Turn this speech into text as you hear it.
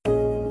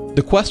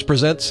The Quest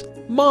presents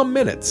Mom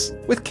Minutes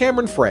with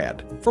Cameron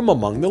Fradd from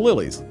Among the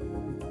Lilies.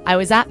 I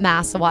was at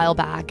Mass a while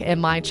back, and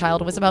my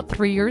child was about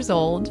 3 years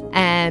old,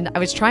 and I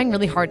was trying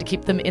really hard to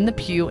keep them in the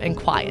pew and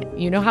quiet.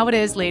 You know how it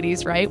is,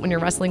 ladies, right? When you're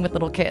wrestling with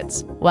little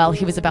kids. Well,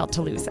 he was about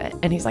to lose it,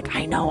 and he's like,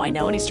 I know,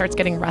 and he starts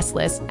getting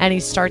restless, and he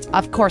starts,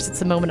 of course,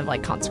 it's a moment of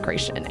like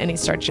consecration, and he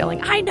starts yelling,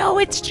 I know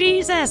it's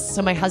Jesus!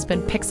 So my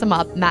husband picks him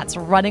up, Matt's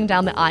running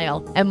down the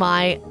aisle, and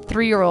my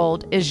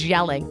 3-year-old is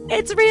yelling,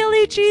 it's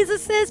really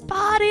Jesus's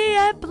body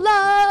and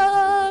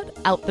blood!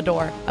 Out the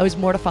door. I was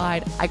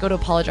mortified. I go to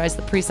apologize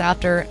to the priest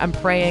after. I'm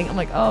praying. I'm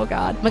like, oh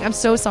God. I'm like, I'm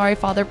so sorry,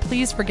 Father.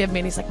 Please forgive me.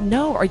 And he's like,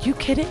 no, are you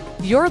kidding?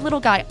 You're a little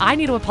guy. I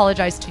need to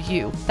apologize to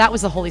you. That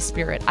was the Holy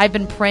Spirit. I've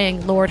been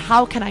praying, Lord,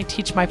 how can I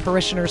teach my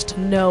parishioners to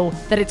know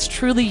that it's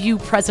truly you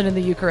present in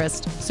the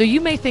Eucharist? So you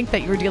may think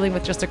that you're dealing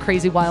with just a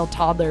crazy wild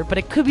toddler, but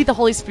it could be the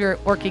Holy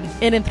Spirit working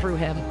in and through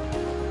him.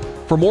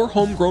 For more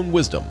homegrown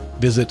wisdom,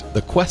 visit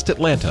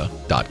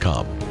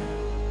thequestatlanta.com.